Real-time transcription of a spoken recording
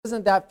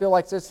doesn't that feel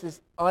like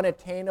this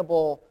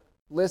unattainable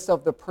list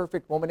of the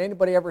perfect woman?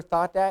 Anybody ever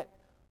thought that?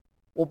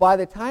 Well, by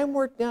the time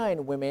we're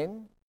done,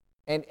 women,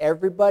 and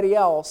everybody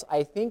else,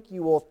 I think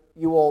you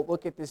will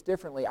look at this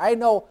differently. I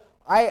know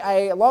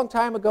a long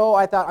time ago,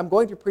 I thought I'm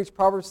going to preach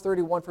Proverbs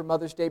 31 for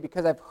Mother's Day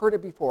because I've heard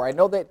it before. I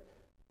know that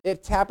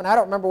it's happened. I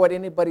don't remember what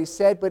anybody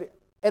said, but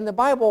in the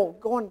Bible,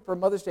 going for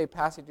Mother's Day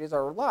passages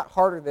are a lot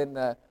harder than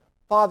the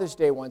Father's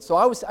Day ones. So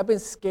I've been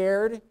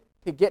scared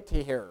to get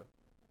to here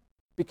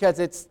because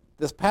it's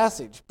this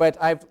passage, but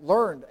I've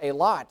learned a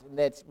lot, and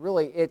that's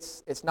really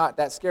it's not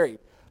that scary.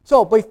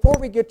 So before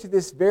we get to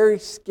this very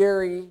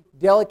scary,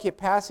 delicate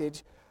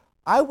passage,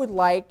 I would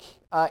like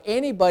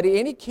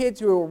any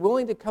kids who are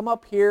willing to come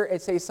up here and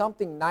say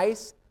something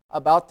nice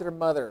about their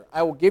mother.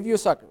 I will give you a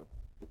sucker.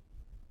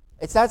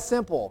 It's that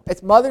simple.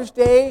 It's Mother's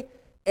Day.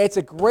 It's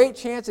a great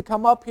chance to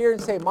come up here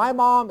and say, my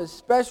mom is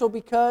special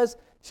because,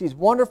 she's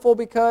wonderful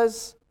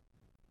because.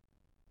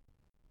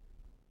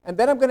 And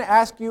then I'm going to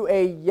ask you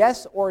a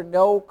yes or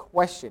no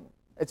question.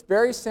 It's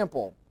very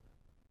simple.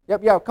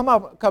 Yep,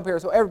 come here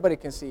so everybody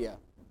can see you.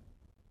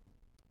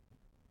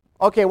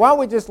 Okay, why don't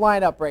we just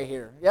line up right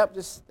here? Yep,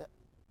 just.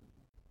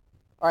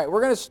 All right,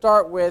 we're going to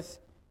start with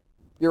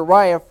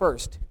Uriah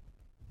first.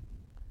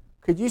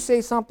 Could you say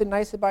something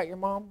nice about your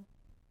mom?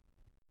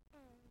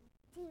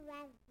 She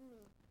loves me.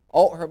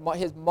 Oh,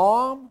 his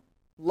mom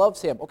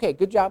loves him. Okay,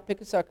 good job.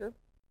 Pick a sucker.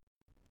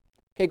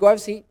 Okay, go have a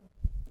seat.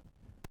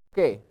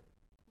 Okay.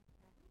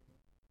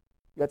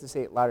 You have to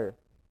say it louder.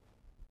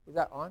 Is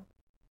that on?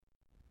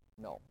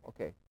 No.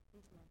 Okay.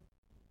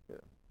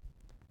 Here.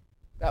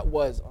 That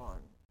was on.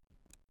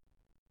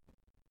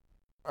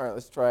 All right,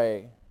 let's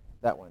try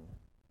that one.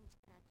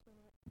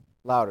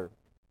 Louder.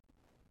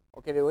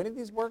 Okay, do any of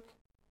these work?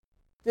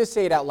 Just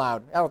say it out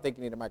loud. I don't think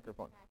you need a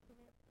microphone.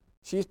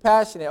 She's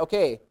passionate.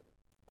 Okay.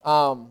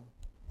 Well,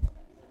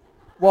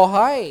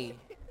 hi.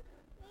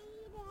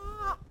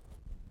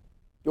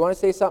 You want to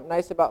say something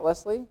nice about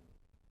Leslie?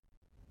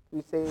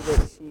 You say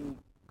that she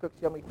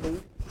cooks yummy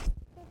food?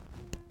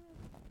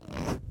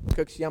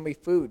 Cooks yummy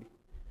food.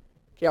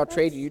 Okay, I'll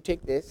trade you. You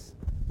take this.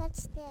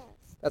 What's this?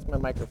 That's my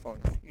microphone.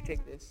 You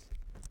take this.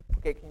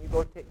 Okay, can you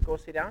go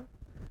sit down?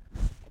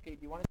 Okay,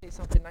 do you want to say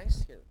something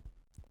nice here?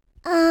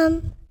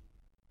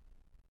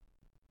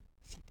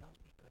 She tells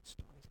me good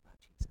stories about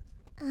Jesus.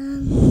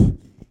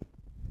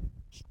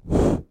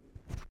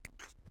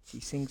 She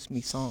sings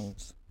me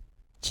songs.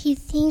 She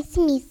sings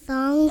me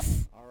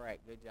songs. All right,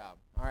 good job.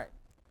 All right.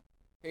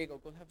 Here you go.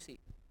 Go have a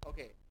seat.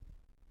 Okay.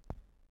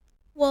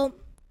 Well,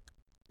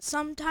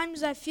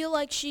 sometimes I feel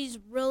like she's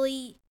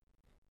really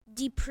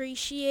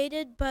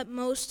depreciated, but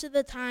most of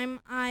the time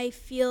I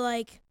feel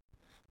like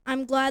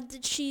I'm glad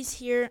that she's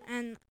here,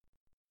 and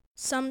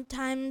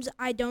sometimes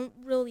I don't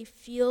really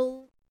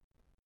feel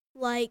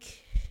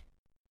like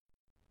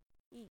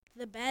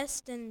the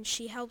best, and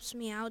she helps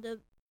me out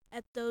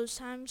at those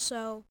times,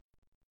 so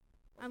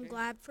I'm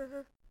glad for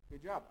her.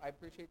 Good job. I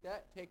appreciate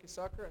that. Take a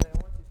sucker, and then I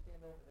want you to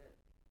stand over there.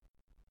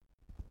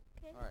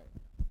 Okay. All right.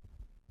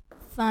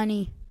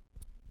 Funny.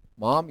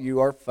 Mom,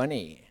 you are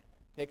funny.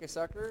 Take a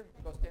sucker.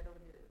 Go stand over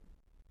here.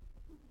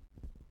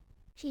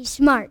 She's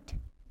smart.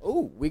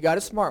 Oh, we got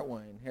a smart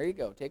one. Here you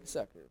go. Take a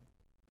sucker.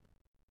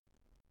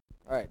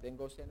 All right, then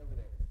go stand over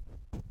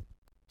there.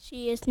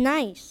 She is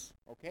nice.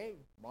 Okay,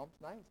 Mom's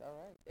nice. All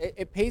right.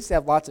 It pays to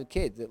have lots of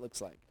kids, it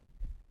looks like.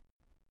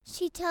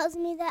 She tells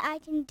me that I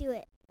can do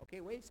it.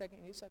 Okay, wait a second.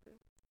 You sucker.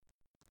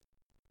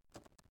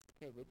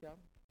 Okay, good job.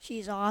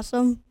 She's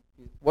awesome.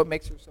 What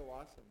makes her so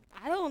awesome?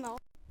 I don't know.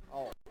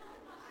 Oh,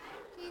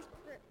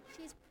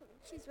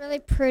 She's really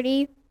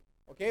pretty.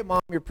 okay,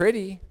 Mom, you're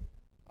pretty.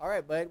 All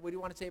right, bud. What do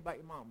you want to say about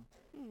your mom?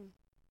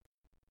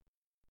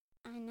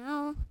 I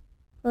know.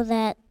 Well,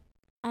 that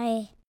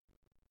I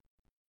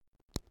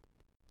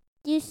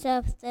do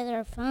stuff that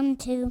are fun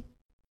too.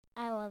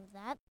 I love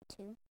that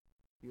too.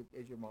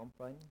 Is your mom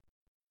fun?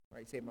 All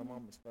right, say my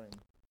mom is fun.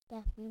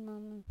 Definitely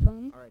mom is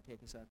fun. All right,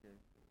 take a sucker.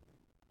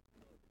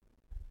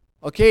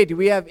 Okay, do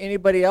we have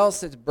anybody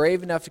else that's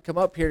brave enough to come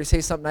up here to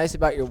say something nice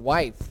about your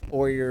wife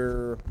or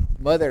your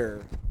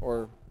mother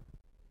or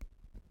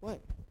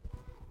what?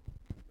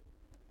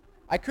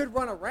 I could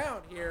run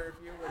around here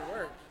if you would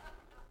work.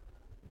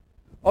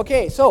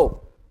 Okay,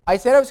 so I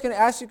said I was going to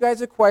ask you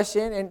guys a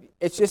question, and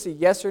it's just a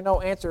yes or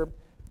no answer.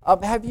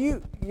 Have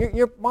your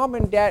mom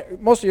and dad,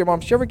 most of your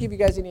moms, she ever give you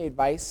guys any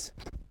advice?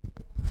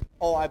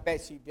 Oh, I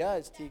bet she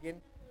does,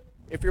 Tegan.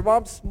 If your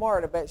mom's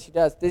smart, I bet she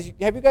does.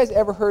 Have you guys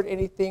ever heard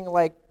anything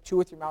like chew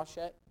with your mouth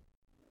shut?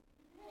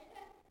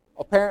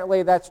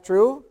 Apparently that's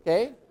true,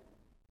 okay?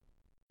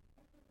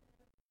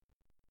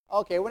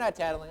 Okay, we're not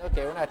tattling.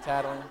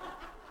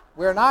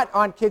 We're not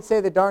on Kids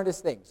Say the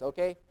Darndest Things,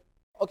 okay?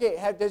 Okay,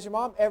 does your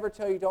mom ever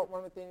tell you don't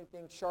run with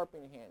anything sharp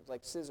in your hands,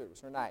 like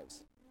scissors or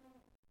knives?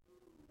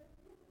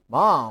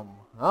 Mom,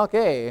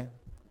 okay.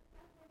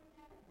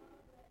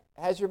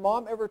 Has your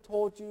mom ever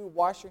told you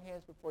wash your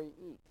hands before you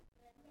eat?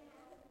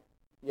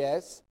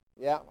 Yes.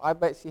 Yeah, I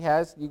bet she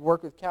has. You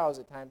work with cows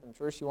at times. I'm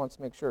sure she wants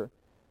to make sure.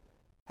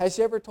 Has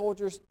she ever told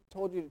you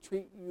to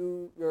treat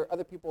your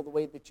other people the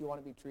way that you want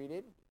to be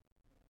treated?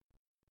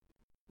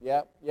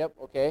 Yep,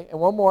 okay. And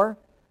one more.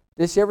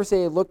 Did she ever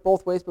say, look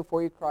both ways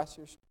before you cross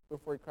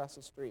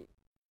the street?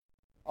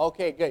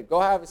 Okay, good. Go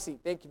have a seat.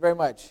 Thank you very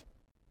much.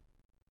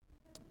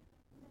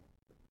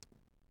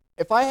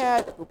 If I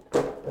had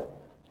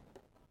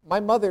my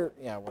mother,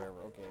 yeah,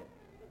 whatever. Okay.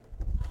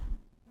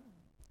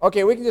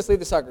 Okay, we can just leave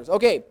the suckers.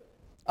 Okay.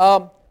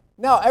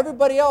 Now,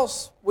 everybody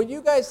else, when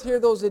you guys hear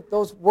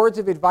those words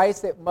of advice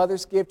that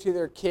mothers give to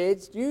their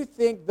kids, do you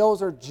think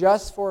those are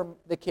just for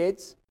the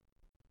kids?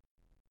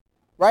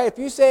 Right? If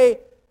you say,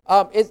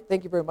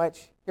 thank you very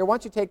much. Here, why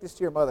don't you take this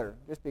to your mother,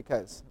 just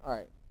because. All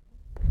right.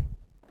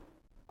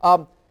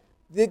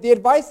 The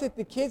advice that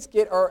the kids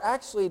get are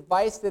actually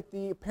advice that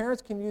the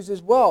parents can use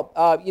as well.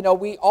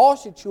 We all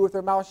should chew with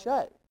our mouth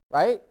shut,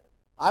 right?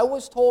 I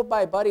was told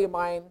by a buddy of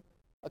mine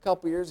a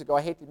couple years ago,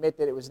 I hate to admit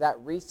that it was that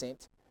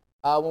recent,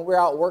 when we were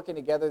out working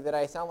together, that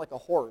I sound like a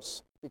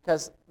horse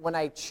because when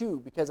I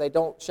chew, because I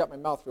don't shut my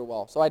mouth real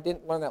well. So I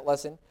didn't learn that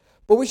lesson.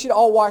 But we should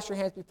all wash our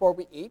hands before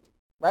we eat,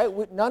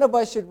 right? None of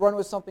us should run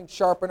with something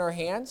sharp in our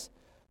hands.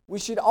 We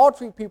should all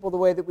treat people the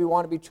way that we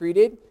want to be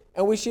treated,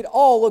 and we should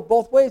all look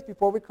both ways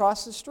before we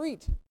cross the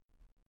street.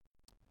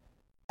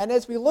 And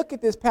as we look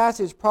at this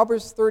passage,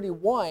 Proverbs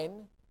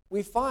 31,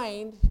 we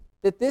find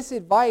that this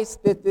advice,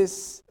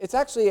 it's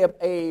actually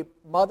a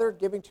mother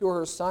giving to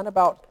her son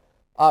about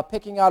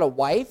picking out a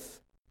wife,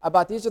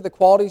 about these are the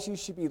qualities you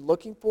should be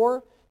looking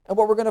for. And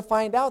what we're going to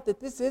find out that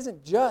this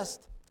isn't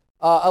just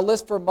a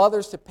list for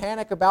mothers to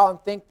panic about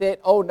and think that,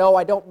 oh no,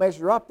 I don't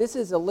measure up. This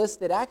is a list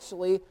that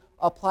actually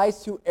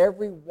applies to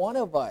every one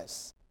of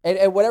us. And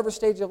at whatever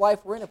stage of life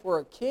we're in, if we're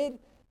a kid,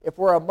 if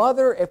we're a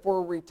mother, if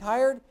we're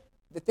retired,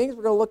 the things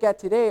we're going to look at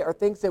today are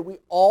things that we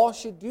all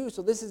should do.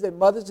 So this is a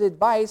mother's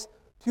advice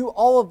to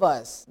all of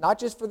us, not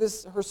just for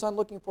her son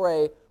looking for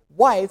a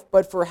wife,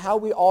 but for how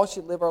we all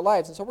should live our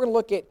lives. And so we're going to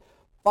look at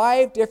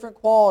 5 different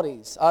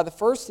qualities. The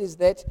first is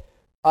that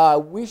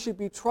we should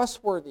be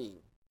trustworthy,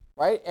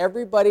 right?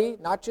 Everybody,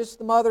 not just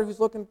the mother who's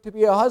looking to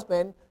be a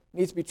husband,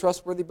 needs to be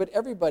trustworthy, but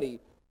everybody.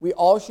 We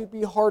all should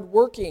be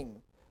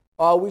hardworking.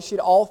 We should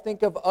all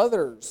think of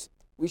others.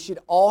 We should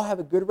all have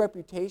a good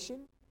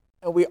reputation,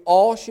 and we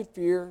all should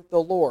fear the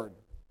Lord.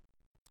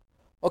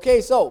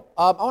 Okay, so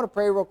I want to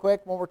pray real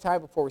quick one more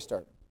time before we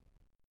start.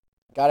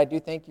 God, I do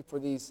thank you for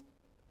this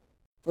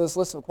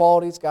list of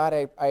qualities. God,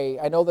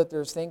 I know that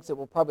there's things that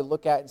we'll probably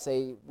look at and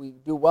say we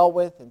do well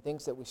with and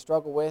things that we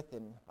struggle with.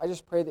 And I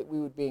just pray that we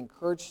would be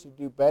encouraged to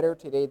do better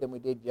today than we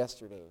did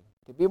yesterday,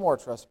 to be more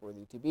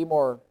trustworthy, to be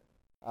more,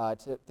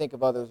 to think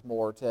of others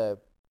more, to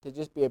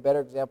just be a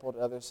better example to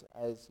others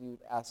as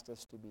you've asked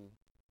us to be.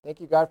 Thank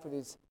you, God, for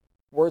these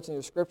words in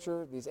your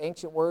scripture, these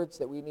ancient words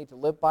that we need to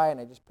live by, and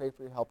I just pray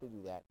for your help to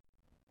do that.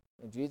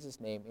 In Jesus'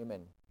 name,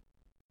 amen.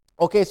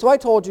 Okay, so I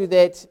told you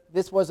that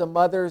this was a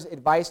mother's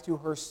advice to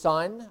her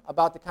son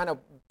about the kind of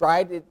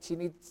bride that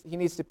he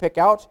needs to pick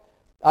out.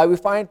 We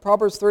find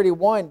Proverbs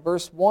 31,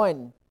 verse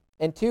 1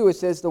 and 2. It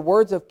says, the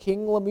words of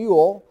King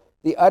Lemuel,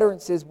 the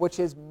utterances which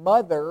his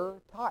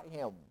mother taught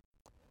him.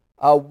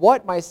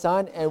 What, my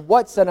son, and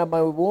what son of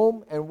my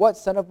womb, and what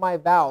son of my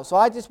vow. So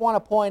I just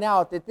want to point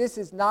out that this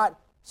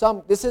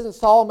isn't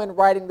Solomon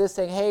writing this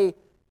saying, hey,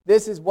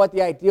 this is what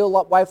the ideal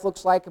wife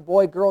looks like, and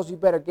boy, girls, you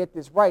better get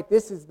this right.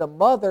 This is the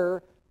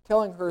mother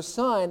telling her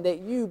son that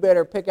you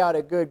better pick out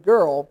a good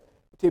girl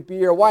to be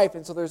your wife.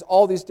 And so there's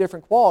all these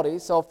different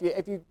qualities. So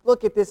if you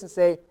look at this and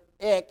say,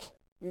 ick,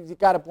 you've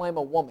got to blame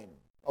a woman,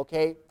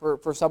 okay,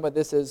 for some of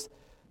this is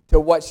to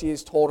what she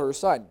has told her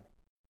son.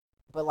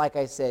 But like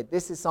I said,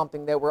 this is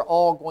something that we're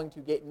all going to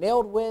get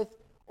nailed with,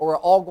 or we're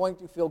all going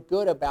to feel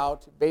good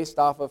about based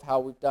off of how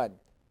we've done.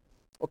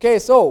 Okay,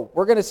 so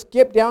we're going to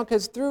skip down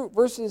because through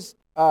verses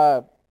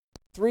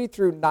 3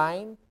 through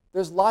 9,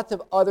 there's lots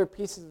of other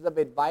pieces of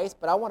advice,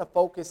 but I want to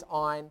focus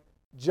on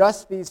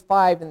just these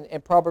 5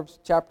 in Proverbs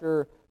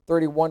chapter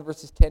 31,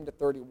 verses 10 to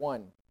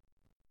 31.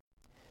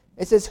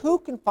 It says, who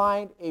can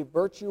find a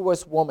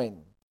virtuous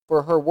woman?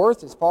 For her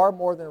worth is far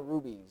more than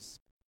rubies.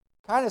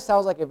 Kind of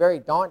sounds like a very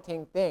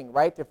daunting thing,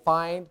 right? To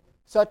find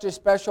such a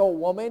special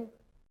woman,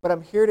 but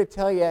I'm here to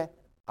tell you,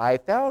 I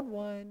found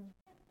one.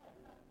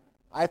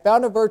 I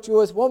found a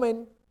virtuous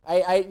woman.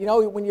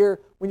 When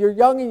you're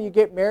young and you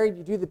get married,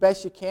 you do the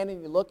best you can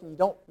and you look and you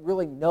don't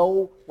really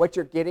know what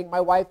you're getting.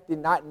 My wife did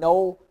not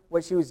know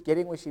what she was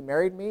getting when she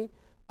married me.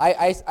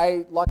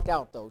 I lucked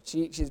out though.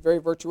 She's very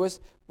virtuous.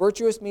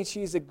 Virtuous means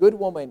she's a good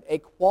woman, a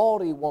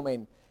quality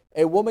woman,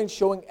 a woman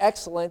showing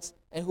excellence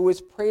and who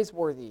is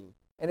praiseworthy.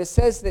 And it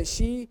says that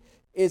she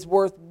is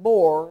worth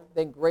more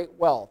than great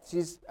wealth.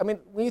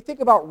 When you think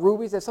about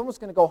rubies, if someone's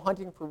going to go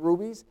hunting for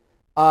rubies,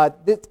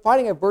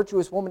 finding a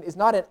virtuous woman is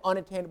not an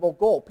unattainable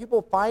goal.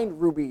 People find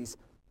rubies.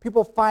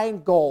 People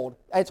find gold.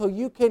 And so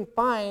you can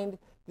find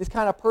this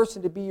kind of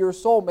person to be your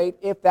soulmate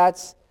if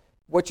that's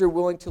what you're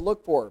willing to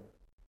look for.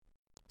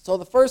 So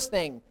the first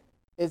thing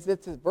is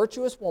that this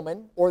virtuous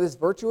woman or this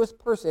virtuous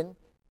person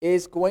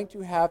is going to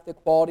have the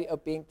quality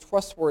of being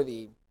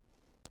trustworthy.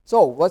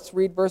 So let's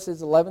read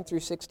verses 11 through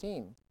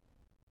 16.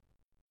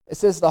 It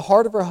says, the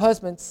heart of her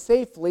husband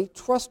safely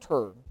trusts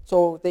her,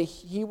 so that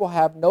he will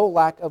have no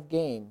lack of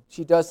gain.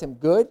 She does him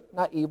good,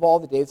 not evil, all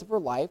the days of her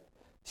life.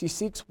 She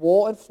seeks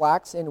wool and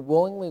flax and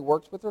willingly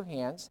works with her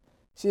hands.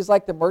 She is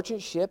like the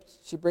merchant ships.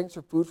 She brings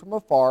her food from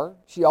afar.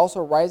 She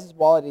also rises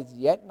while it is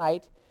yet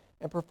night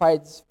and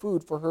provides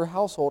food for her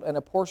household and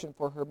a portion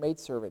for her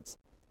maidservants.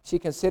 She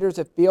considers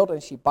a field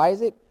and she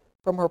buys it.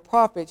 From her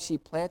profit she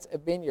plants a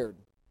vineyard.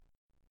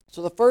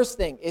 So the first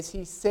thing is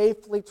he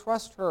safely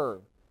trusts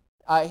her.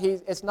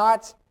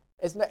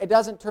 It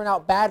doesn't turn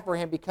out bad for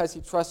him because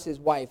he trusts his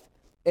wife.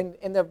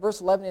 In the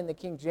verse 11 in the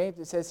King James,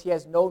 it says he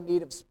has no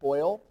need of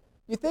spoil.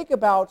 You think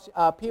about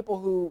people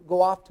who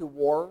go off to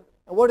war,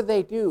 and what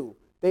do?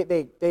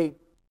 They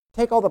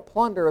take all the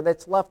plunder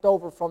that's left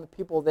over from the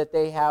people that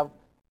they have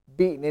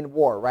beaten in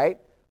war, right?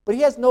 But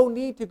he has no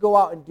need to go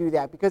out and do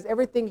that because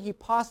everything he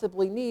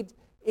possibly needs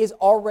is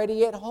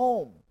already at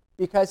home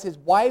because his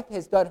wife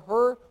has done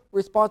her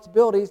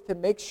responsibilities to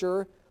make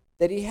sure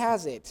that he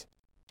has it.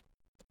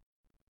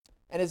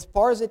 And as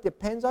far as it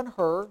depends on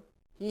her,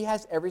 he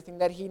has everything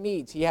that he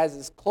needs. He has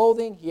his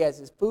clothing, he has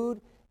his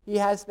food, he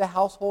has the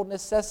household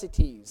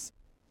necessities.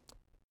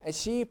 And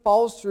she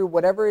follows through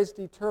whatever is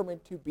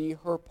determined to be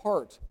her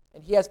part.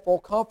 And he has full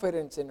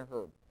confidence in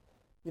her.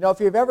 You know, if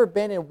you've ever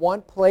been in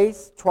one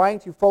place trying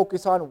to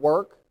focus on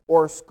work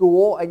or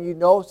school and you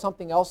know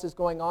something else is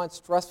going on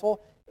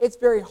stressful, it's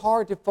very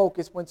hard to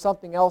focus when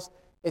something else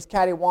is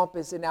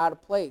cattywampus and out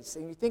of place.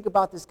 And you think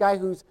about this guy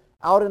who's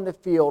out in the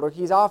field or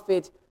he's off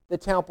at the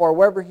temple or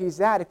wherever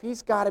he's at. If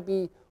he's got to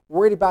be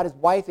worried about his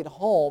wife at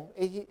home,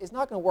 it's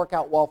not going to work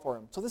out well for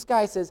him. So this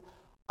guy says,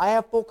 I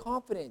have full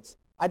confidence.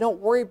 I don't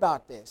worry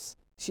about this.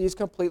 She is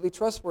completely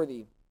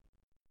trustworthy.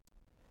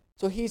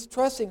 So he's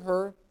trusting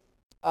her,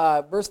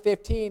 verse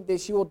 15,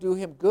 that she will do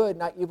him good,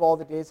 not evil all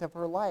the days of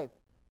her life.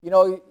 You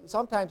know,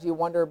 sometimes you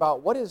wonder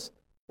about what is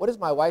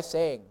my wife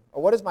saying?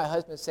 Or what is my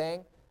husband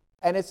saying?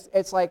 And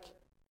it's like,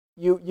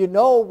 you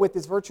know with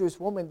this virtuous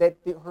woman that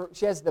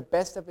she has the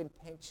best of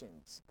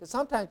intentions. Because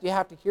sometimes you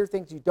have to hear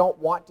things you don't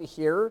want to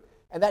hear,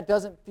 and that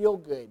doesn't feel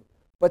good.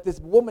 But this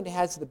woman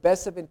has the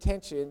best of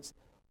intentions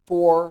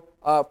for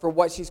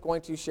what she's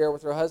going to share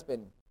with her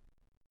husband.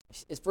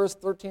 It's verse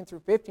 13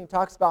 through 15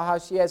 talks about how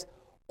she has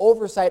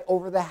oversight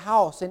over the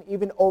house and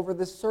even over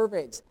the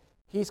servants.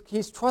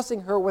 He's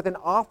trusting her with an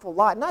awful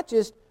lot, not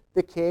just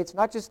the kids,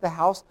 not just the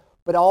house,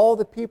 but all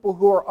the people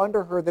who are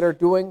under her that are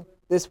doing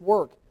this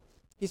work.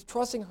 He's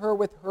trusting her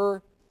with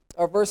her,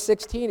 verse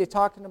 16 is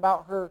talking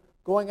about her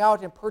going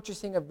out and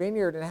purchasing a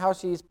vineyard and how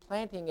she's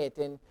planting it.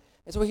 And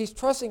so he's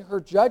trusting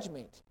her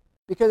judgment.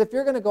 Because if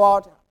you're going to go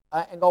out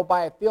and go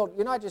buy a field,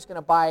 you're not just going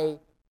to buy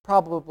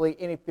probably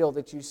any field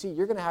that you see.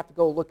 You're going to have to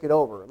go look it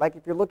over. Like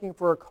if you're looking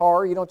for a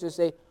car, you don't just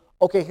say,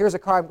 okay, here's a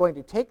car, I'm going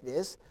to take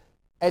this.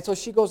 And so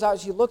she goes out,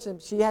 she looks, and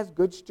she has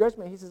good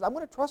judgment. He says, I'm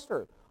going to trust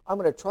her. I'm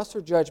going to trust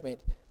her judgment.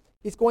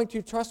 He's going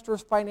to trust her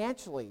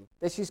financially,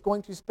 that she's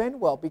going to spend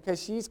well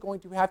because she's going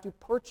to have to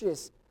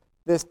purchase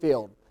this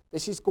field,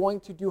 that she's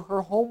going to do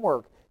her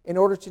homework in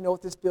order to know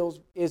what this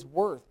field is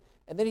worth.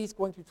 And then he's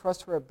going to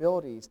trust her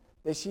abilities,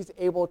 that she's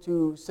able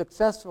to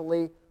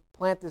successfully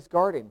plant this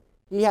garden.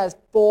 He has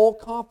full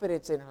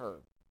confidence in her.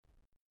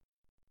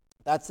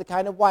 That's the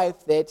kind of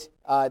wife that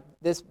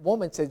this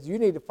woman says, you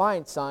need to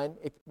find, son,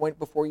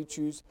 before you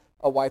choose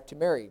a wife to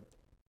marry.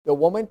 The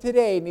woman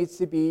today needs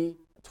to be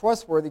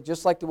trustworthy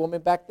just like the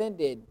woman back then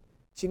did.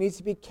 She needs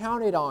to be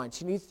counted on.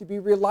 She needs to be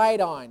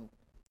relied on.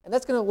 And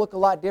that's going to look a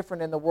lot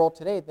different in the world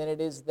today than it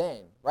is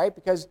then, right?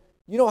 Because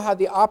you don't have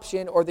the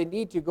option or the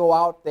need to go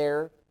out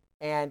there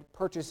and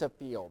purchase a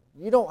field.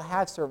 You don't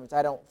have servants,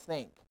 I don't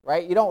think,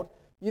 right? You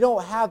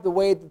don't have the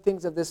way the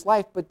things of this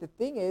life. But the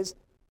thing is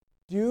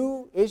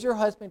your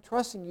husband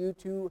trusting you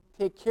to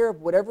take care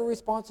of whatever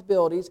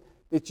responsibilities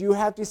that you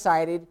have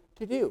decided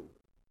to do?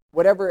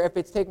 Whatever, if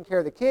it's taking care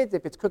of the kids,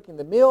 if it's cooking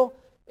the meal,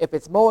 if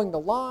it's mowing the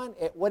lawn,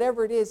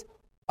 whatever it is,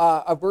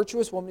 a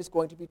virtuous woman is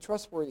going to be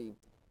trustworthy.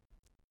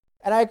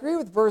 And I agree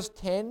with verse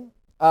 10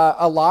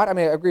 a lot. I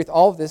mean, I agree with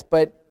all of this,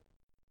 but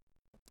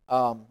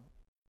not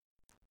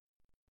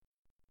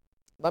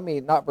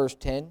verse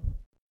 10.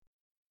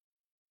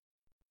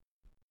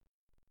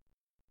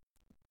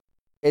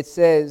 It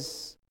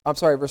says,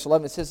 verse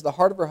 11, it says, the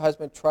heart of her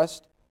husband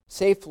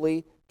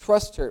safely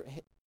trusts her.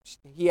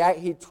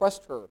 He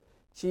trusts her.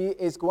 She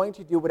is going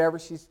to do whatever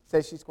she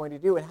says she's going to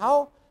do. And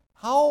how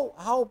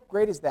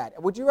great is that?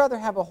 Would you rather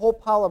have a whole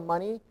pile of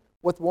money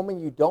with a woman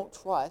you don't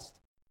trust,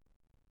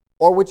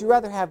 or would you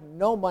rather have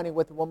no money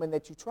with a woman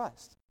that you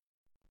trust?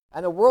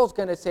 And the world's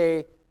going to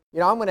say,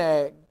 I'm going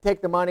to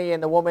take the money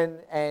and the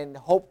woman and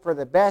hope for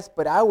the best,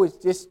 but I would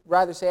just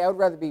rather say I would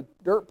rather be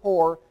dirt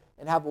poor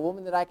and have a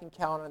woman that I can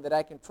count on, that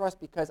I can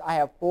trust, because I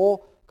have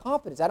full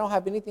confidence. I don't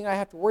have anything I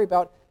have to worry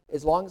about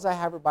as long as I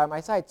have her by my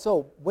side.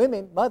 So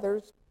women,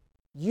 mothers,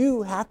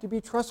 you have to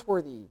be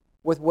trustworthy.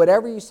 With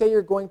whatever you say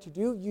you're going to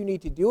do, you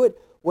need to do it.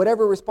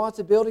 Whatever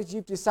responsibilities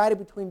you've decided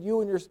between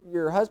you and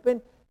your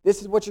husband,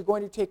 this is what you're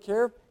going to take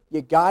care of,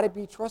 you got to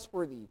be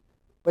trustworthy.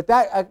 But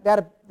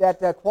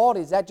that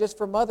quality, is that just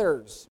for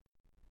mothers?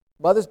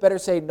 Mothers better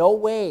say, no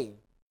way,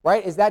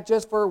 right? Is that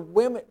just for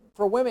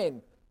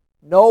women?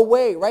 No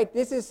way, right?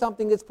 This is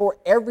something that's for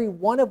every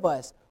one of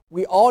us.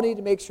 We all need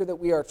to make sure that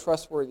we are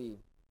trustworthy.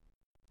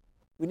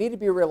 We need to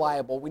be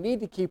reliable. We need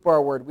to keep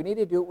our word. We need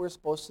to do what we're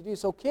supposed to do.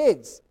 So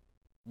kids,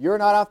 you're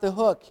not off the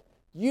hook.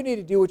 You need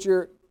to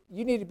do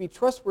you need to be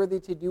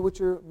trustworthy to do what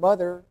your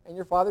mother and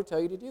your father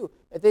tell you to do.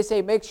 If they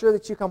say make sure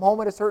that you come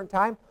home at a certain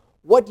time,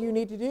 what do you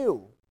need to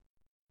do?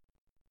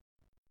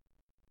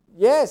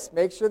 Yes,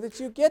 make sure that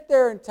you get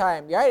there in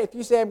time, right? If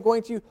you say I'm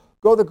going to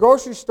go to the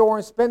grocery store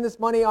and spend this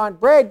money on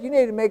bread, you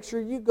need to make sure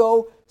you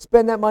go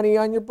spend that money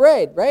on your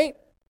bread, right?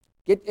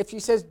 If she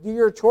says do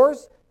your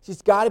chores,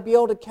 she's got to be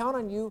able to count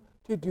on you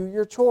to do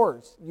your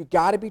chores. You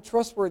got to be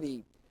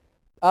trustworthy.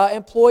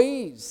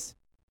 Employees,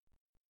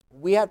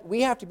 we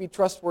have to be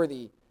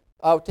trustworthy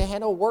to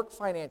handle work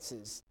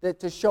finances,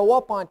 to show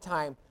up on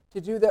time, to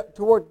do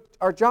toward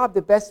our job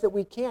the best that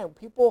we can.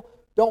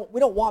 We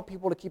don't want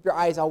people to keep their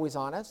eyes always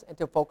on us and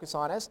to focus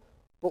on us.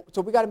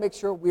 So we got to make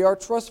sure we are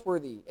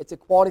trustworthy. It's a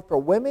quality for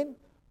women,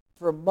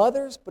 for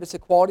mothers, but it's a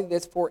quality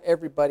that's for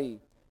everybody.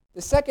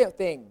 The second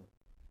thing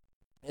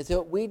is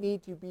that we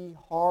need to be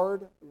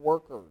hard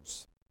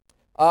workers.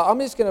 I'm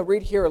just going to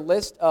read here a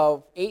list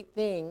of 8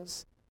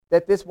 things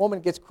that this woman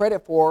gets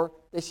credit for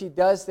that she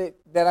does that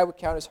I would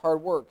count as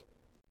hard work.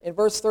 In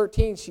verse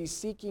 13, she's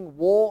seeking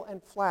wool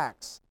and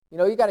flax. You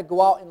know, you got to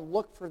go out and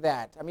look for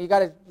that. I mean, you got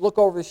to look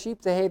over the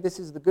sheep, say, hey, this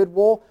is the good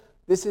wool,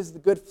 this is the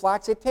good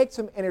flax. It takes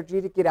some energy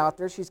to get out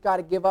there. She's got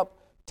to give up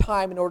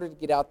time in order to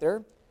get out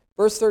there.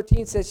 Verse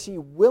 13 says she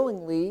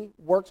willingly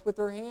works with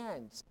her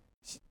hands.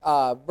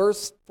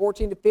 Verse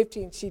 14 to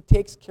 15, she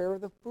takes care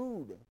of the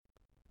food.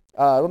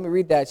 Let me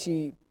read that.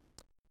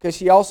 Because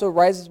she also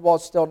rises while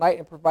it's still night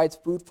and provides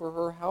food for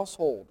her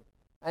household.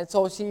 And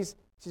so she's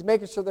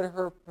making sure that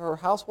her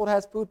household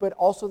has food, but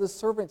also the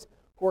servants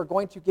who are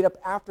going to get up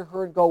after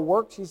her and go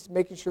work, she's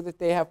making sure that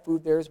they have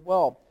food there as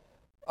well.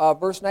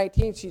 Verse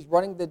 19, she's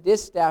running the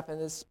distaff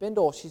and the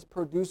spindle. She's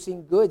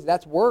producing goods.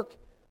 That's work.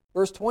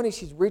 Verse 20,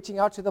 she's reaching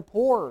out to the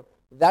poor.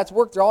 That's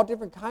work. They're all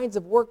different kinds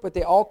of work, but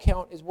they all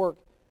count as work.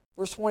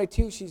 Verse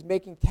 22, she's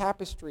making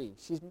tapestry,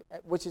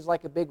 which is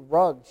like a big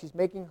rug. She's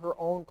making her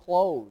own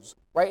clothes.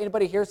 Right?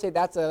 Anybody here say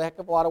that's a heck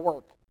of a lot of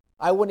work?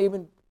 I wouldn't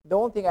even, the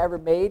only thing I ever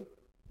made,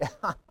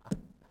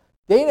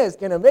 Dana is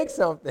going to make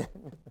something.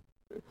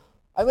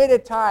 I made a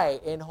tie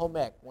in home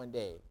ec one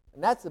day,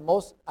 and that's the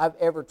most I've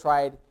ever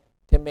tried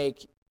to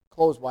make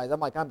clothes-wise. I'm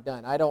like, I'm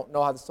done. I don't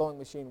know how the sewing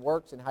machine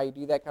works and how you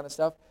do that kind of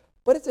stuff.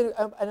 But it's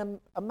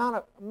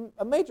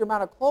a major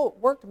amount of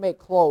work to make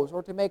clothes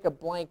or to make a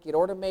blanket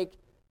or to make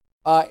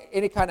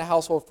any kind of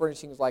household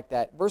furnishings like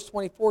that. Verse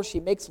 24, she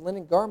makes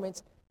linen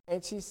garments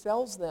and she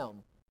sells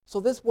them. So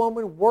this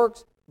woman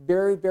works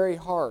very, very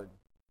hard.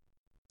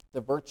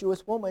 The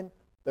virtuous woman,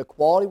 the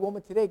quality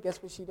woman today,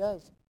 guess what she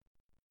does?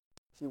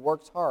 She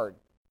works hard.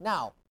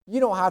 Now, you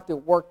don't have to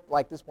work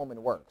like this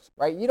woman works,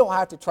 right? You don't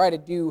have to try to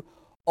do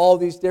all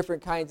these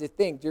different kinds of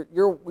things.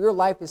 Your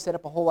life is set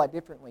up a whole lot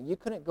differently. You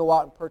couldn't go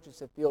out and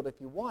purchase a field if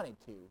you wanted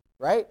to,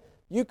 right?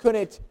 You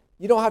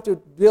don't have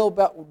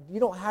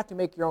to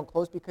make your own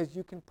clothes because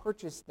you can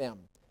purchase them.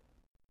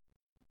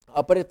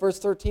 But at verse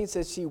 13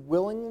 says she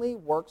willingly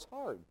works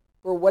hard.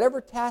 For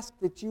whatever task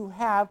that you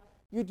have,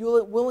 you do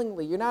it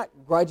willingly. You're not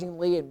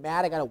grudgingly and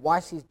mad, I got to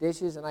wash these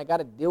dishes and I got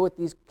to deal with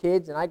these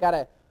kids and I got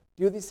to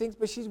do these things,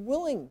 but she's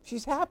willing.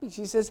 She's happy.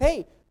 She says,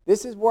 hey,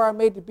 this is where I'm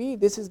made to be.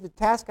 This is the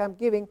task I'm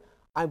giving.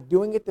 I'm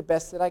doing it the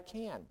best that I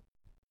can.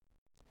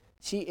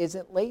 She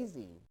isn't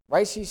lazy,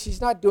 right? She's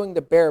not doing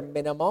the bare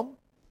minimum.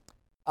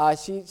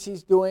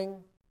 She's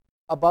doing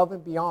above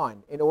and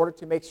beyond in order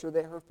to make sure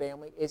that her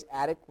family is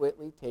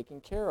adequately taken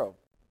care of.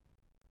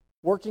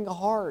 Working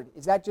hard,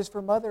 is that just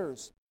for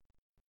mothers?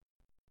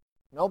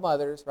 No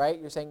mothers, right?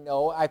 You're saying,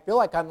 no, I feel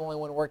like I'm the only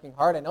one working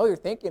hard. I know you're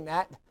thinking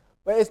that,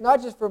 but it's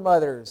not just for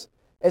mothers.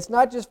 It's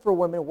not just for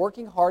women.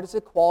 Working hard is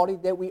a quality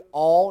that we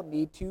all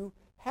need to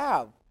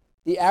have.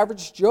 The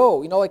average Joe,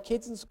 like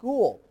kids in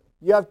school,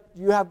 you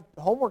have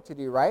homework to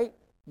do, right?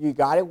 You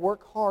got to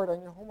work hard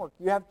on your homework.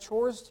 You have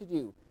chores to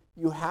do.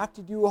 You have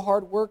to do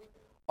hard work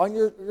on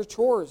your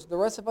chores. The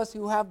rest of us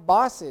who have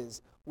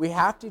bosses, we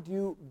have to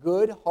do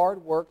good,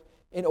 hard work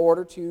in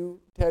order to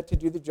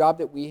do the job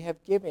that we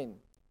have given.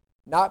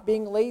 Not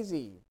being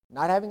lazy,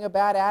 not having a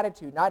bad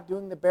attitude, not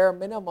doing the bare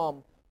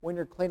minimum when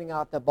you're cleaning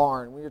out the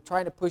barn, when you're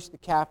trying to push the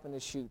calf in the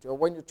chute, or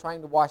when you're trying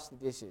to wash the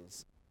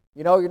dishes.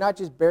 You're not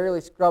just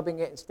barely scrubbing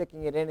it and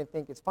sticking it in and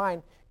think it's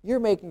fine. You're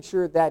making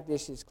sure that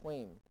dish is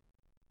clean.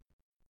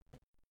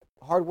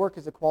 Hard work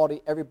is a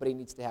quality everybody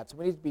needs to have. So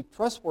we need to be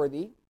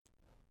trustworthy.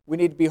 We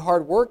need to be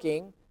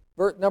hardworking.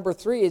 Number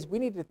 3 is we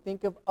need to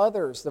think of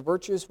others. The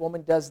virtuous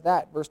woman does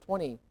that. Verse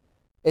 20,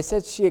 it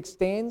says she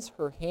extends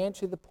her hand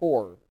to the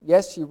poor.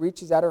 Yes, she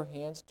reaches out her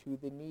hands to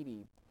the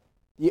needy.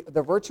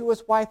 The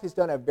virtuous wife has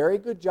done a very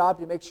good job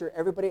to make sure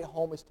everybody at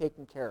home is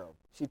taken care of.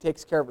 She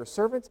takes care of her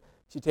servants.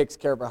 She takes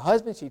care of her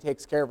husband. She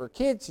takes care of her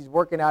kids. She's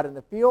working out in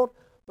the field.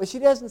 But she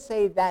doesn't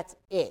say that's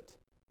it.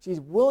 She's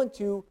willing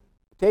to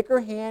take her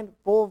hand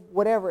full of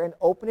whatever and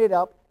open it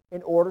up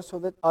in order so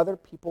that other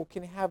people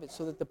can have it,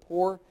 so that the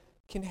poor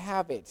can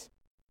have it.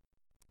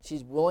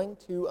 She's willing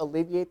to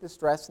alleviate the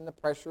stress and the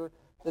pressure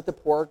that the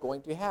poor are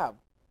going to have.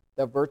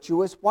 The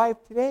virtuous wife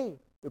today,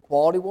 the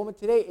quality woman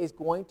today, is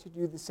going to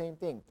do the same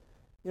thing.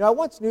 I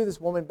once knew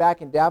this woman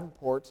back in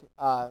Davenport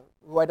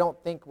who I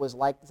don't think was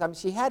like this. I mean,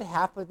 she had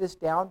half of this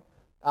down.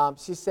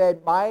 She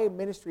said, my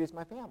ministry is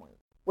my family,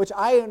 which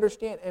I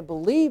understand. And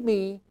believe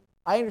me,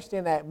 I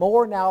understand that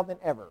more now than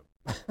ever.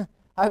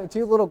 I have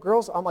 2 little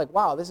girls. I'm like,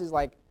 wow, this is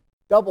like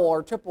double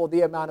or triple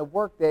the amount of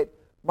work that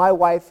my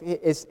wife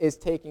is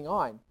taking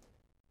on.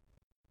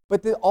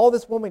 But all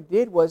this woman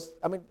did was,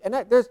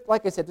 there's,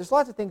 like I said, there's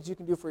lots of things you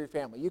can do for your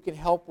family. You can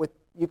help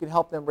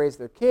them raise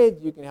their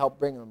kids. You can help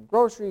bring them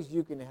groceries.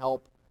 You can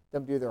help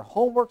them do their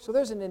homework. So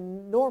there's an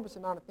enormous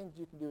amount of things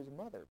you can do as a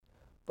mother.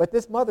 But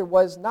this mother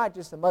was not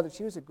just a mother;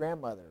 she was a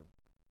grandmother,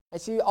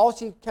 and all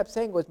she kept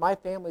saying was, "My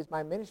family is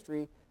my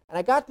ministry." And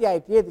I got the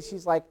idea that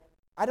she's like,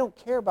 I don't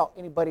care about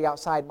anybody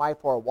outside my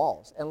 4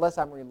 walls unless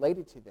I'm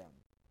related to them.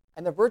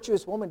 And the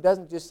virtuous woman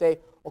doesn't just say,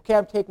 okay,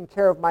 I'm taking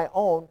care of my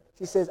own.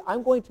 She says,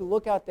 I'm going to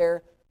look out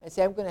there and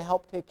say, I'm going to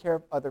help take care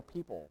of other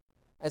people.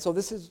 And so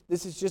this is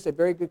just a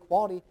very good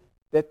quality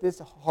that this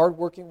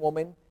hardworking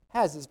woman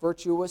has, this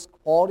virtuous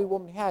quality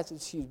woman has,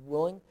 is she's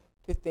willing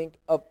to think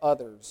of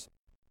others.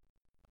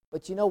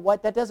 But you know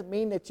what? That doesn't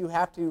mean that you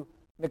have to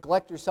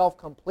neglect yourself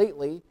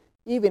completely.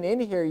 Even in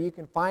here, you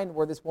can find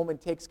where this woman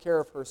takes care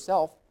of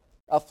herself.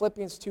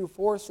 Philippians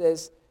 2:4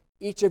 says,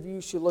 each of you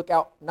should look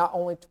out not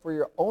only for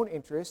your own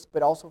interests,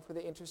 but also for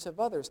the interests of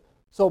others.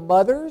 So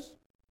mothers,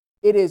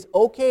 it is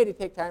okay to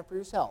take time for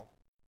yourself,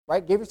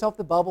 right? Give yourself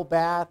the bubble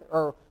bath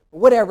or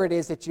whatever it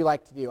is that you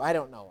like to do. I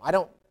don't know. I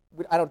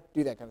don't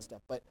do that kind of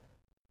stuff. But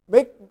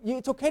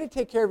it's okay to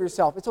take care of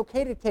yourself. It's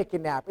okay to take a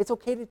nap. It's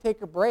okay to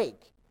take a break.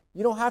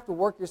 You don't have to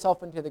work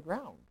yourself into the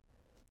ground.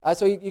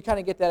 So you kind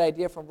of get that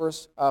idea from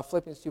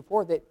Philippians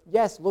 2:4 that,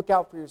 yes, look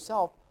out for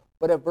yourself,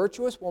 but a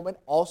virtuous woman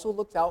also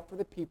looks out for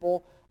the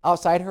people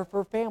outside her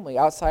family,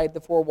 outside the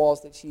 4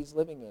 walls that she's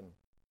living in.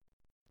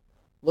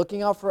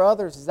 Looking out for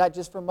others, is that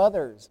just for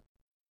mothers?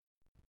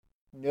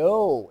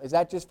 No. Is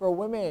that just for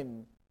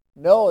women?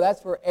 No,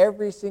 that's for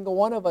every single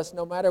one of us,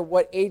 no matter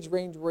what age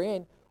range we're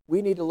in.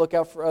 We need to look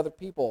out for other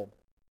people.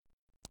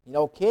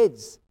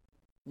 Kids,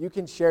 you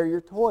can share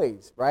your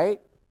toys,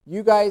 right?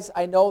 You guys,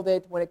 I know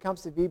that when it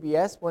comes to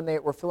VBS, when they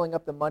were filling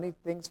up the money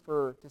things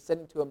to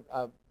send into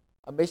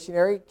a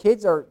missionary,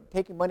 kids are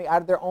taking money out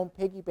of their own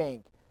piggy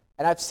bank.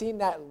 And I've seen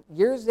that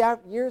years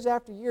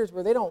after years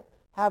where they don't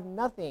have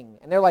nothing.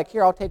 And they're like,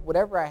 here, I'll take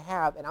whatever I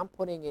have, and I'm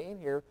putting it in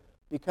here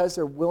because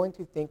they're willing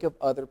to think of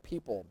other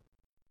people.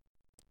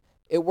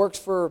 It works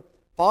for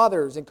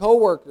fathers and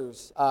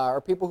coworkers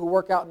or people who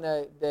work out in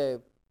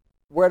the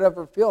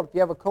whatever field. If you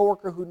have a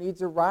coworker who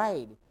needs a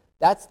ride,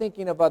 that's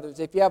thinking of others.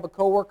 If you have a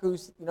coworker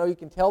who's, you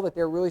can tell that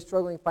they're really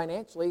struggling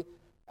financially,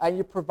 and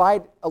you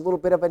provide a little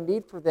bit of a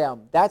need for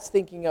them, that's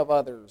thinking of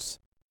others.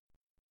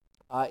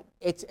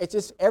 It's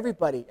just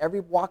everybody, every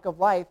walk of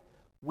life.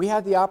 We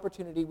have the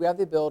opportunity, we have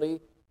the ability,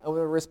 and we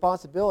have a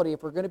responsibility,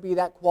 if we're going to be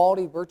that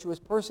quality, virtuous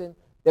person,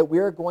 that we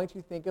are going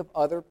to think of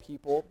other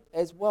people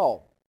as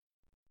well.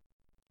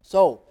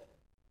 So,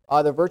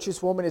 the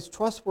virtuous woman is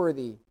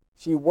trustworthy.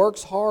 She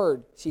works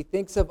hard. She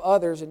thinks of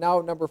others. And now,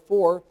 number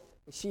 4,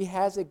 she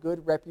has a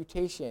good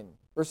reputation.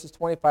 Verses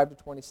 25 to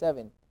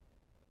 27.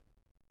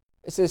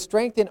 It says,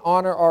 strength and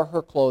honor are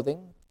her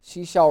clothing.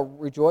 She shall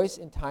rejoice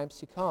in times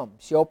to come.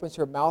 She opens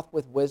her mouth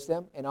with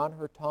wisdom, and on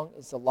her tongue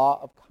is the law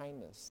of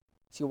kindness.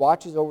 She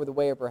watches over the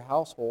way of her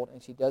household,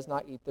 and she does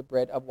not eat the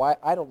bread of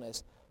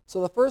idleness.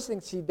 So the first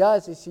thing she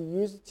does is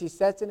she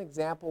sets an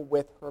example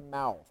with her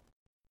mouth.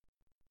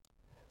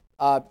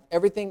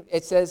 Everything,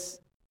 it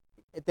says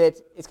that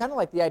it's kind of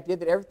like the idea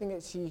that everything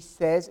that she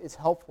says is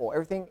helpful.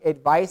 Everything,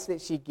 advice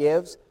that she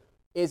gives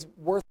is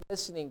worth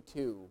listening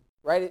to,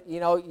 right?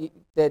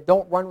 That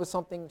don't run with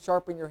something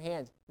sharp in your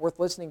hands, worth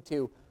listening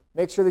to.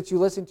 Make sure that you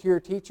listen to your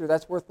teacher.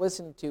 That's worth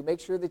listening to. Make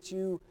sure that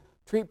you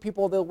treat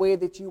people the way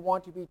that you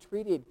want to be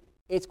treated.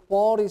 It's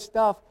quality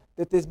stuff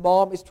that this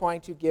mom is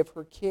trying to give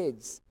her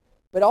kids.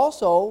 But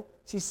also,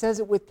 she says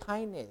it with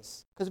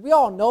kindness. Because we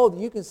all know that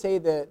you can say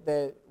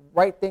the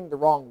right thing the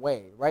wrong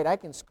way, right? I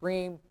can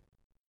scream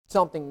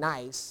something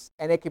nice,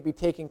 and it could be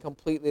taken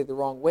completely the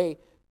wrong way.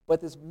 But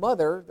this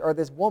mother, or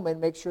this woman,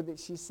 makes sure that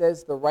she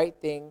says the right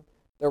thing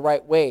the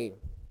right way.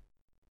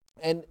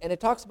 And it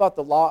talks about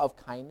the law of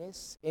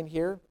kindness in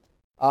here.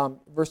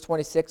 Verse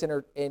 26,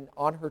 and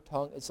on her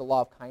tongue is the law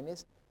of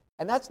kindness.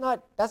 And that's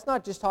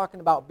not just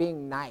talking about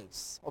being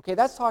nice. Okay,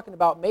 that's talking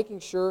about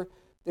making sure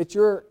that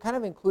you're kind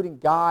of including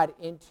God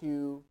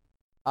into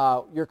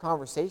your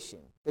conversation,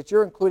 that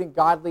you're including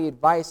godly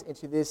advice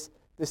into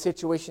the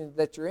situation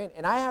that you're in.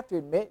 And I have to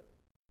admit,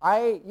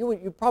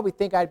 you probably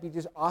think I'd be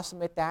just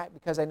awesome at that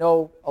because I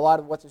know a lot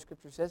of what the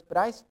Scripture says.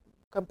 But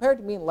compared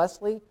to me and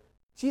Leslie,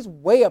 she's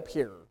way up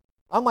here.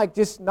 I'm like,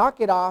 just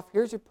knock it off.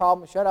 Here's your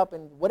problem. Shut up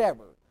and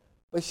whatever.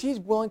 But she's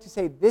willing to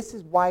say, this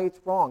is why it's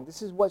wrong.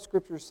 This is what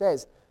Scripture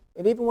says.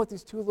 And even with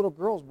these 2 little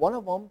girls, one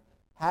of them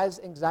has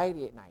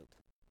anxiety at night.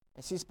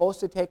 And she's supposed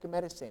to take a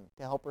medicine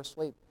to help her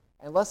sleep.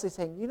 And Leslie's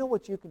saying, you know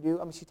what you can do?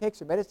 I mean, she takes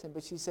her medicine,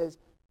 but she says,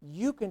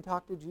 you can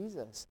talk to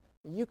Jesus.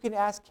 You can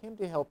ask him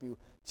to help you.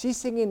 She's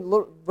singing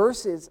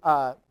verses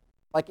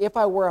like, if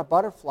I were a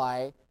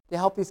butterfly, to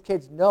help these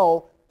kids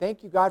know,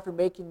 thank you, God, for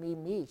making me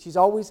me. She's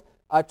always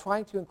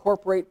trying to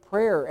incorporate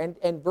prayer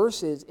and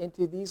verses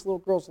into these little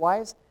girls'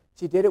 lives.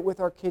 She did it with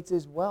our kids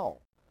as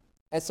well.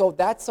 And so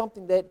that's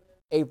something that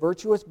a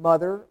virtuous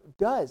mother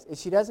does.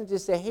 Is she doesn't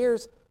just say,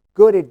 here's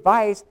good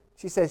advice.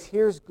 She says,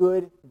 here's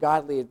good,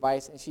 godly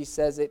advice. And she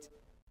says it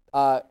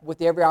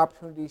with every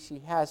opportunity she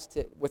has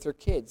with her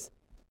kids.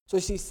 So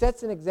she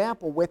sets an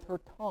example with her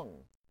tongue.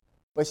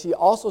 But she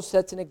also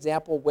sets an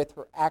example with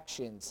her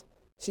actions.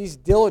 She's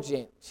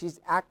diligent. She's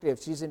active.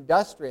 She's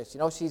industrious.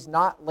 She's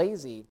not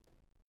lazy.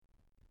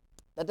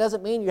 That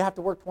doesn't mean you have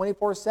to work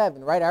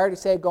 24/7, right? I already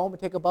said go home and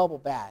take a bubble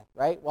bath,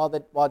 right?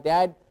 While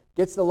Dad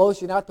gets the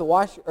lotion out to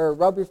wash or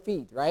rub your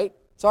feet, right?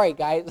 Sorry,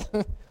 guys.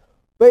 But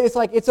it's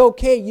like, it's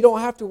okay. You don't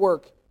have to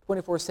work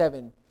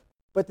 24/7.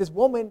 But this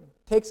woman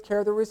takes care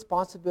of the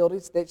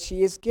responsibilities that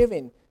she is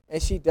given,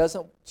 and she does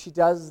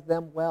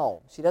them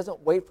well. She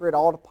doesn't wait for it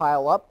all to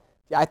pile up.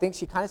 I think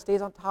she kind of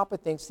stays on top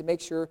of things to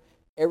make sure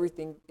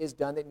everything is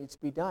done that needs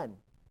to be done.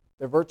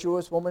 The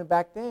virtuous woman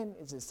back then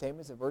is the same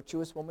as the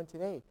virtuous woman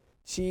today.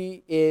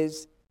 She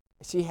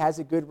has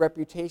a good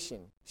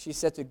reputation. She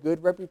sets a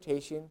good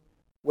reputation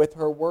with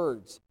her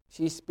words.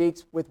 She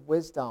speaks with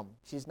wisdom.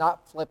 She's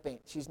not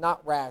flippant. She's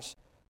not rash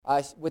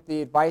with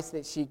the advice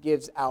that she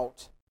gives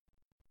out.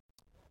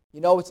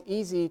 It's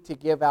easy to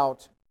give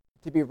out,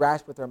 to be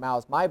rash with our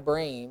mouths. My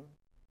brain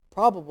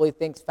probably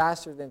thinks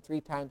faster than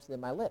 3 times than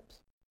my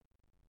lips.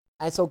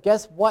 And so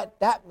guess what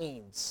that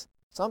means?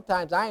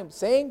 Sometimes I am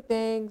saying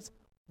things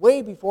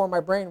way before my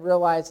brain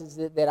realizes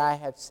that I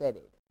have said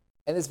it.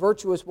 And this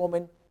virtuous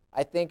woman,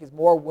 I think, is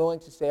more willing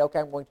to say, okay,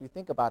 I'm going to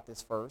think about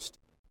this first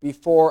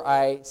before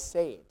I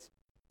say it.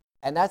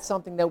 And that's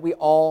something that we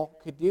all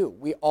could do.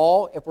 We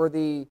all, if we're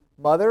the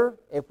mother,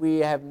 if we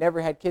have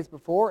never had kids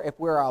before, if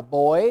we're a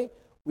boy,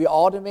 we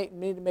all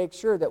need to make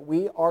sure that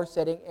we are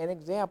setting an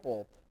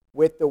example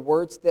with the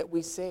words that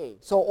we say.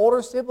 So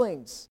older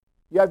siblings,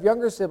 you have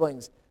younger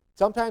siblings,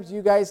 sometimes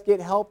you guys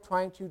get help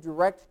trying to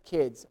direct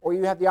kids, or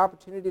you have the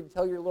opportunity to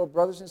tell your little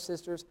brothers and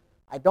sisters,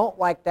 I don't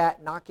like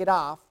that, knock it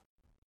off.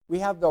 We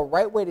have the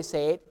right way to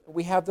say it,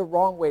 we have the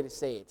wrong way to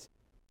say it.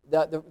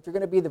 If you're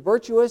going to be the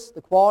virtuous,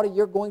 the quality,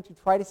 you're going to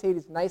try to say it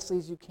as nicely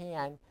as you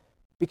can,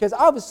 because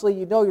obviously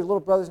your little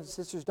brothers and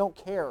sisters don't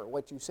care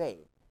what you say.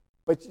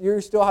 But you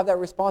still have that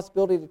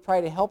responsibility to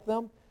try to help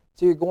them,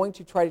 so you're going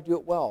to try to do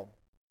it well.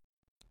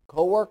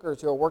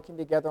 Co-workers who are working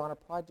together on a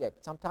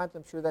project, sometimes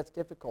I'm sure that's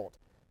difficult.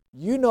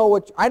 I know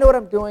what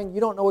I'm doing,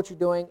 you don't know what you're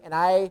doing, and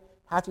I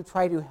have to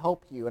try to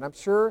help you. And I'm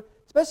sure,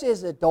 especially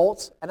as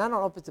adults, and I don't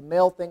know if it's a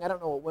male thing, I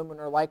don't know what women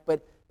are like,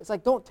 but it's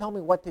like, don't tell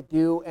me what to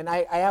do, and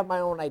I have my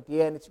own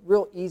idea, and it's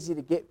real easy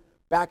to get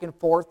back and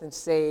forth and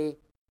say,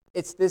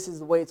 this is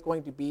the way it's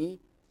going to be.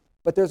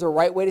 But there's a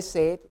right way to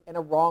say it and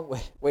a wrong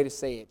way to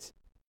say it.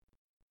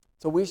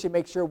 So we should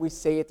make sure we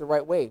say it the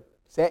right way.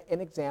 Set an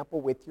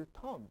example with your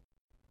tongue.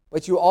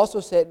 But you also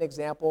set an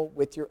example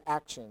with your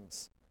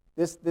actions.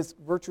 This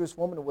virtuous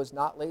woman was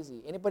not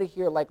lazy. Anybody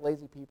here like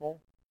lazy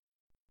people?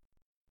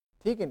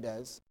 Tegan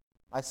does.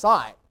 I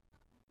saw it.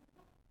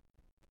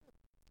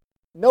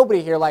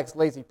 Nobody here likes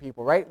lazy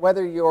people, right?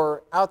 Whether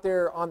you're out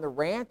there on the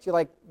ranch, you're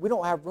like, we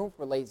don't have room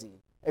for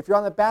lazy. If you're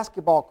on the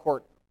basketball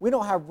court, we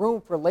don't have room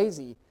for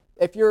lazy.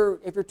 If you're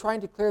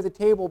trying to clear the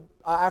table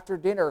after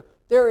dinner,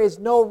 there is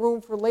no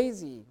room for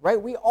lazy, right?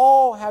 We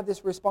all have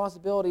this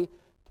responsibility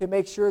to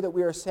make sure that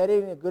we are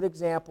setting a good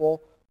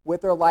example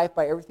with our life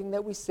by everything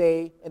that we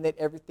say and that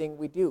everything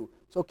we do.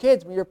 So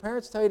kids, when your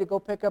parents tell you to go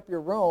pick up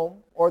your room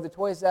or the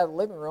toys out of the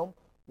living room,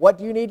 what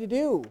do you need to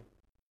do?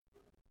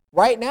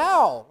 Right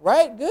now,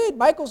 right? Good.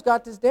 Michael's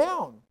got this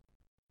down.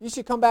 You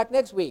should come back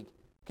next week,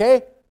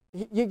 okay?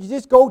 You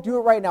just go do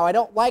it right now. I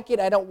don't like it.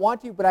 I don't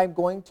want to, but I'm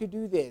going to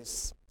do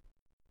this.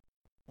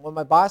 When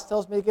my boss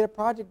tells me to get a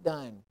project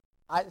done,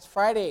 it's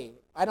Friday.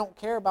 I don't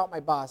care about my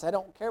boss. I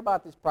don't care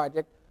about this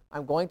project.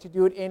 I'm going to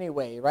do it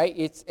anyway, right?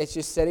 It's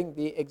just setting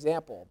the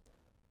example.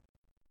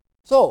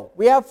 So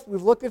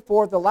we've looked at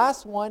 4. The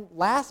last one,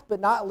 last but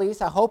not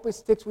least, I hope it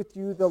sticks with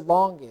you the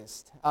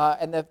longest.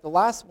 And the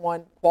last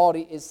one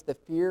quality is the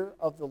fear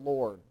of the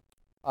Lord,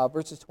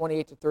 verses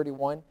 28 to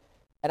 31.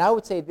 And I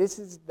would say this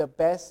is the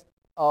best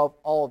of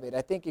all of it.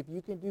 I think if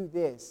you can do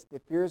this, the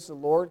fear of the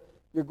Lord,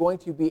 you're going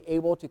to be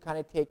able to kind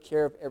of take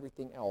care of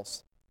everything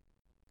else.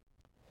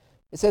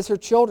 It says, her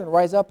children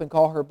rise up and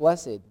call her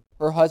blessed,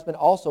 her husband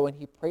also, and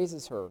he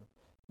praises her.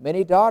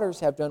 Many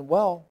daughters have done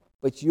well,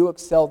 but you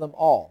excel them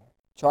all.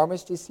 Charm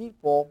is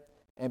deceitful,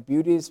 and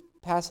beauty is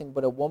passing,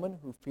 but a woman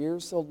who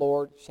fears the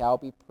Lord shall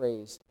be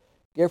praised.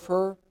 Give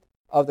her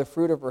of the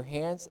fruit of her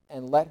hands,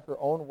 and let her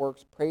own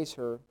works praise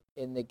her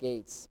in the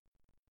gates.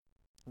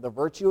 The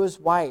virtuous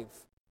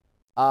wife.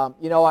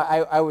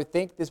 I would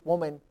think this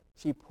woman,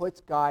 she puts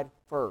God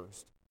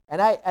first. And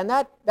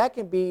that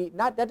can be,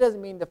 that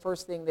doesn't mean the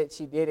first thing that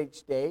she did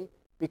each day,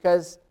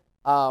 because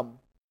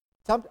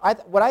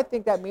What I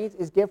think that means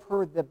is give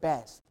her the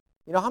best.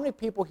 You know, how many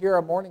people here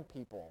are morning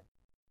people?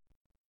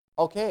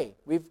 Okay,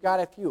 we've got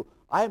a few.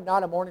 I am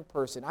not a morning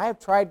person. I have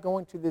tried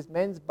going to this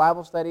men's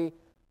Bible study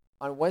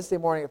on Wednesday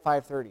morning at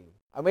 5:30.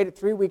 I made it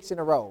 3 weeks in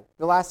a row,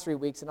 the last 3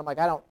 weeks, and I'm like,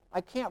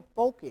 I can't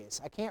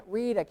focus. I can't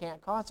read. I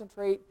can't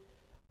concentrate.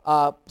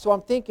 So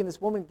I'm thinking this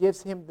woman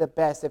gives him the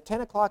best. If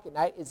 10 o'clock at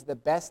night is the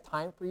best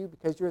time for you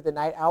because you're the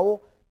night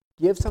owl,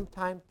 give some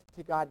time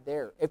to God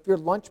there. If your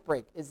lunch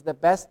break is the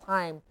best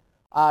time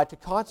to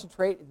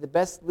concentrate, the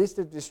best least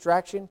of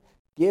distraction,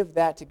 give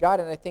that to God.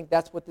 And I think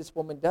that's what this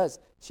woman does.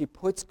 She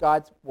puts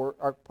God's word,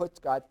 or puts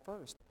God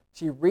first.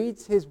 She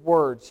reads His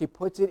word. She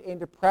puts it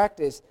into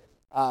practice.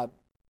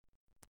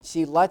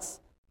 She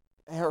lets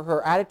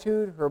her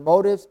attitude, her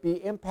motives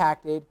be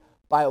impacted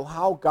by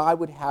how God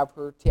would have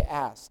her to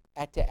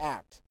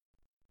act.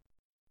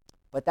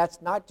 But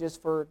that's not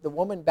just for the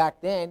woman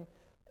back then.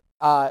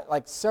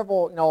 Like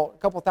a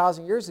couple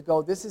thousand years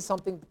ago, this is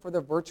something for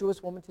the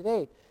virtuous woman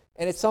today.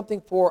 And it's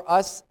something for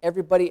us,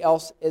 everybody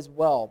else as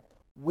well.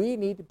 We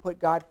need to put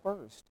God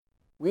first.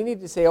 We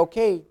need to say,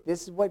 okay,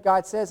 this is what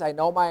God says. I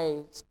know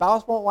my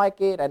spouse won't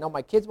like it. I know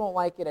my kids won't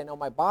like it. I know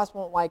my boss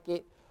won't like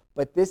it.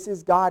 But this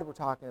is God we're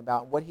talking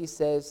about. And what He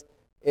says,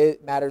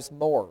 it matters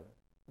more.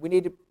 We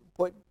need to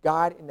put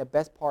God in the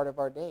best part of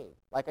our day.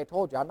 Like I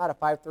told you, I'm not a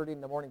 5:30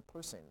 in the morning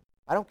person.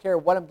 I don't care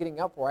what I'm getting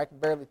up for. I can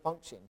barely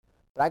function.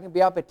 But I can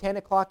be up at 10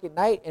 o'clock at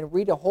night and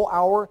read a whole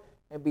hour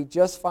and be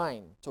just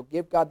fine. So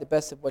give God the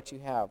best of what you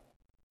have.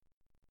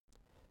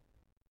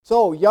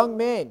 So, young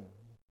men,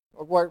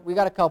 we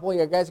got a couple.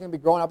 You guys are going to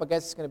be growing up. I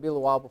guess it's going to be a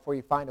little while before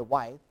you find a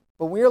wife.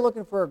 But when you're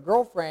looking for a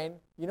girlfriend,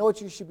 you know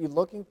what you should be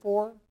looking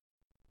for?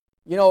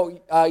 You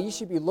know, you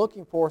should be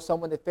looking for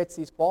someone that fits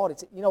these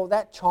qualities. You know,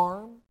 that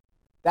charm,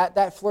 that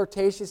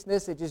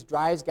flirtatiousness that just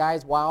drives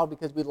guys wild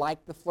because we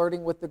like the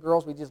flirting with the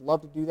girls. We just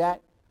love to do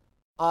that.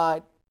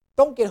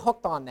 Don't get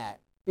hooked on that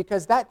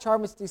because that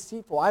charm is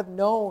deceitful. I've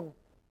known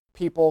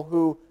people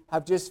who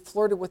have just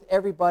flirted with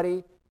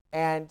everybody,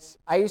 and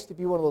I used to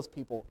be one of those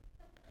people.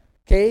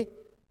 Okay?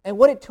 And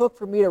what it took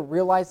for me to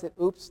realize that,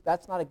 oops,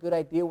 that's not a good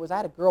idea, was I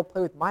had a girl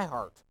play with my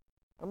heart.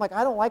 I'm like,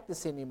 I don't like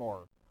this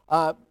anymore.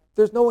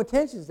 There's no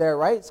intentions there,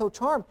 right? So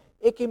charm,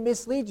 it can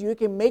mislead you. It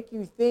can make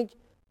you think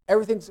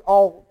everything's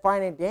all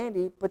fine and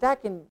dandy, but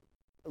that can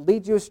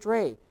lead you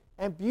astray.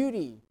 And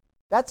beauty,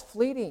 that's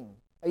fleeting.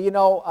 You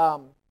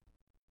know,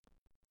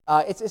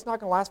 it's not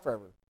going to last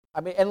forever. I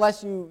mean,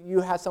 unless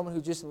you have someone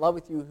who's just in love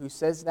with you who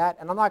says that.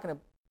 And I'm not going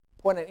to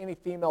point at any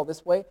female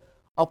this way.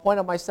 I'll point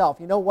at myself.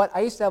 You know what?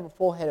 I used to have a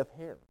full head of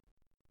hair.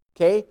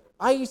 Okay?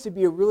 I used to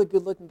be a really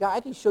good-looking guy.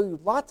 I can show you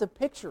lots of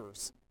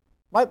pictures.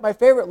 My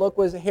favorite look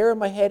was hair in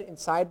my head and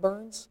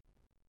sideburns,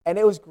 and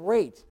it was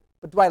great.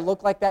 But do I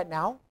look like that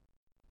now?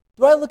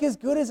 Do I look as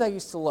good as I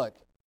used to look?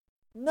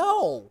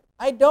 No,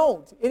 I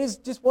don't. It is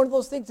just one of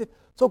those things.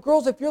 So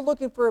girls, if you're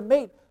looking for a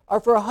mate or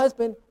for a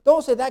husband,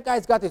 don't say that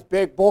guy's got this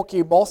big,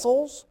 bulky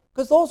muscles,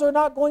 because those are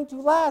not going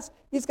to last.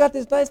 He's got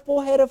this nice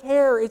full head of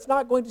hair. It's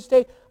not going to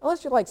stay,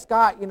 unless you're like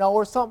Scott, you know,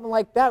 or something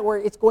like that, where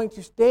it's going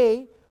to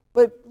stay.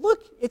 But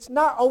look, it's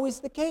not always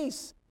the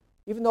case.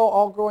 Even though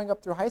all growing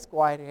up through high school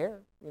I had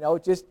hair, you know,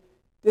 it just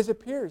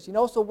disappears. You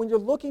know, so when you're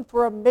looking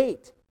for a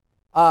mate,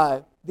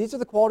 these are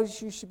the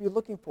qualities you should be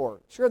looking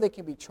for. Sure, they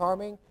can be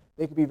charming,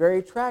 they can be very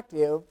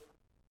attractive,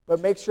 but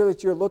make sure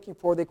that you're looking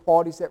for the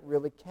qualities that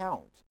really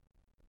count.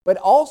 But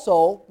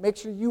also, make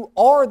sure you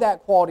are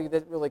that quality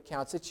that really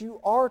counts, that you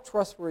are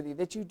trustworthy,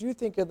 that you do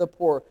think of the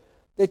poor,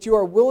 that you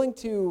are willing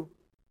to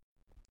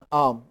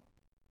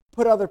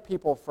put other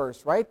people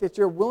first, right? That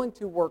you're willing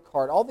to work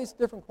hard. All these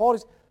different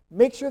qualities,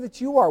 make sure that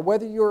you are,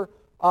 whether you're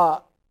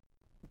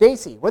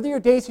Daisy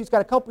who's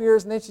got a couple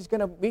years and then she's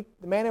going to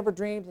meet the man of her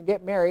dreams and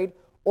get married,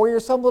 or you're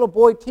some little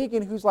boy,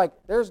 Tegan, who's like,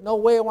 there's no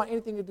way I want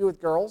anything to do with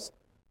girls.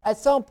 At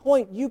some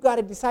point, you got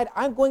to decide,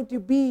 I'm going to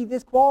be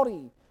this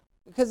quality.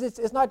 Because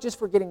it's not just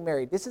for getting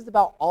married. This is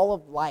about all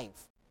of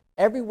life.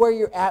 Everywhere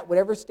you're at,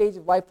 whatever stage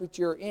of life that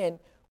you're in,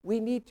 we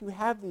need to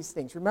have these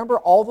things. Remember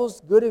all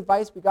those good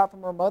advice we got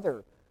from our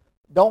mother.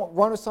 Don't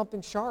run with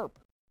something sharp,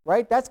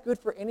 right? That's good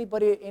for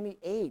anybody at any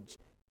age.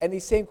 And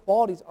these same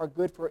qualities are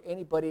good for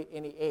anybody at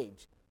any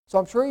age. So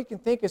I'm sure you can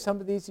think of some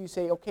of these. You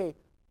say, okay,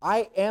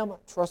 I am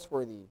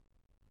trustworthy,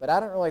 but I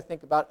don't really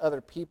think about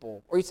other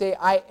people. Or you say,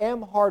 I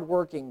am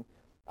hardworking,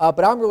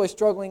 but I'm really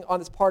struggling on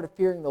this part of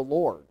fearing the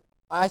Lord.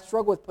 I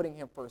struggle with putting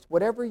Him first.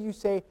 Whatever you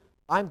say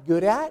I'm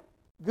good at,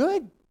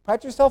 good.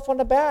 Pat yourself on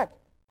the back.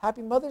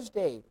 Happy Mother's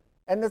Day.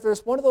 And if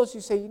there's one of those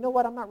you say, you know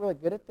what, I'm not really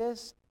good at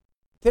this,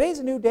 today's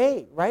a new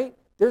day, right?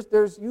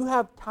 You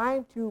have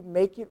time to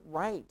make it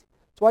right.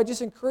 So I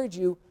just encourage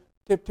you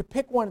to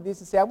pick one of these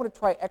and say, I'm going to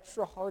try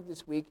extra hard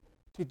this week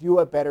to do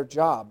a better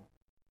job.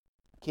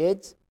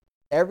 Kids,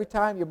 every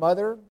time your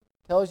mother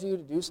tells you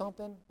to do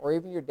something, or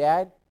even your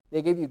dad,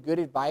 they give you good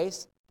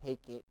advice,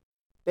 take it.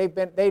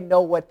 They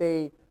know what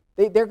they're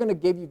going to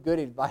give you good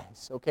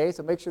advice, okay?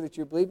 So make sure that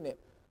you're believing it.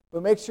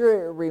 But make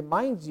sure it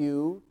reminds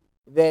you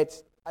that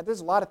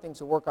there's a lot of things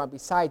to work on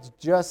besides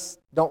just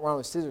don't run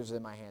with scissors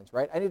in my hands,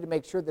 right? I need to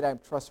make sure that I'm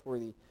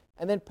trustworthy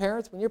And then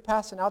parents, when you're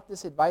passing out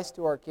this advice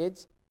to our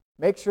kids,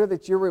 make sure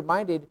that you're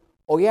reminded,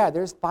 oh yeah,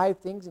 there's 5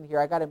 things in here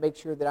I got to make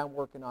sure that I'm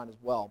working on as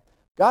well.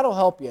 God will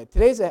help you.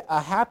 Today's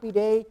a happy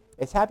day.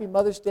 It's Happy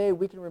Mother's Day.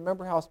 We can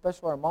remember how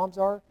special our moms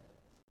are.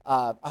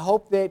 I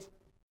hope that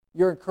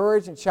you're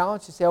encouraged and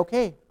challenged to say,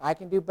 okay, I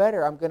can do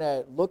better. I'm going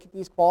to look at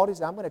these qualities,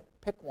 and I'm going to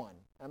pick one.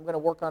 I'm going to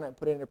work on it and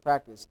put it into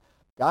practice.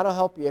 God will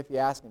help you if you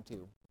ask him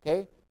to.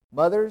 Okay?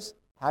 Mothers,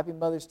 Happy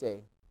Mother's Day.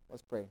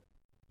 Let's pray.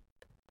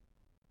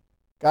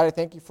 God, I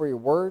thank you for your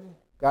word.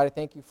 God, I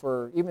thank you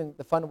for even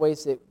the fun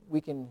ways that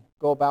we can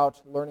go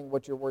about learning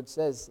what your word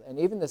says. And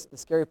even the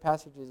scary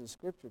passages of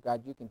Scripture,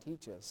 God, you can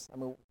teach us. I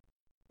mean,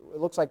 it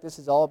looks like this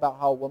is all about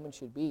how a woman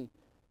should be.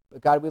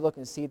 But God, we look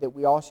and see that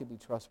we all should be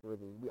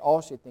trustworthy. We all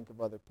should think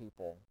of other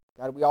people.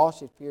 God, we all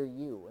should fear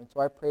you. And so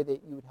I pray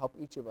that you would help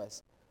each of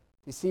us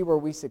to see where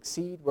we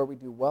succeed, where we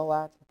do well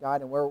at, God,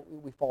 and where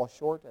we fall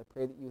short. I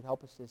pray that you would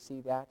help us to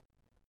see that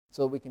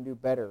so that we can do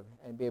better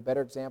and be a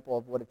better example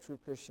of what a true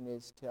Christian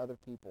is to other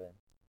people.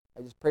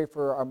 I just pray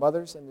for our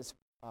mothers in this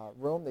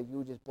room, that you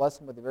would just bless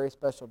them with a very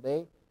special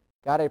day.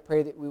 God, I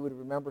pray that we would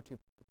remember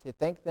to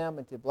thank them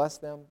and to bless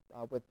them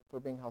for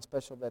being how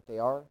special that they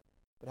are.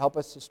 But help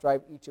us to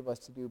strive, each of us,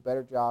 to do a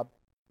better job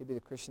to be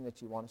the Christian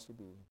that you want us to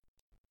be.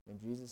 In Jesus'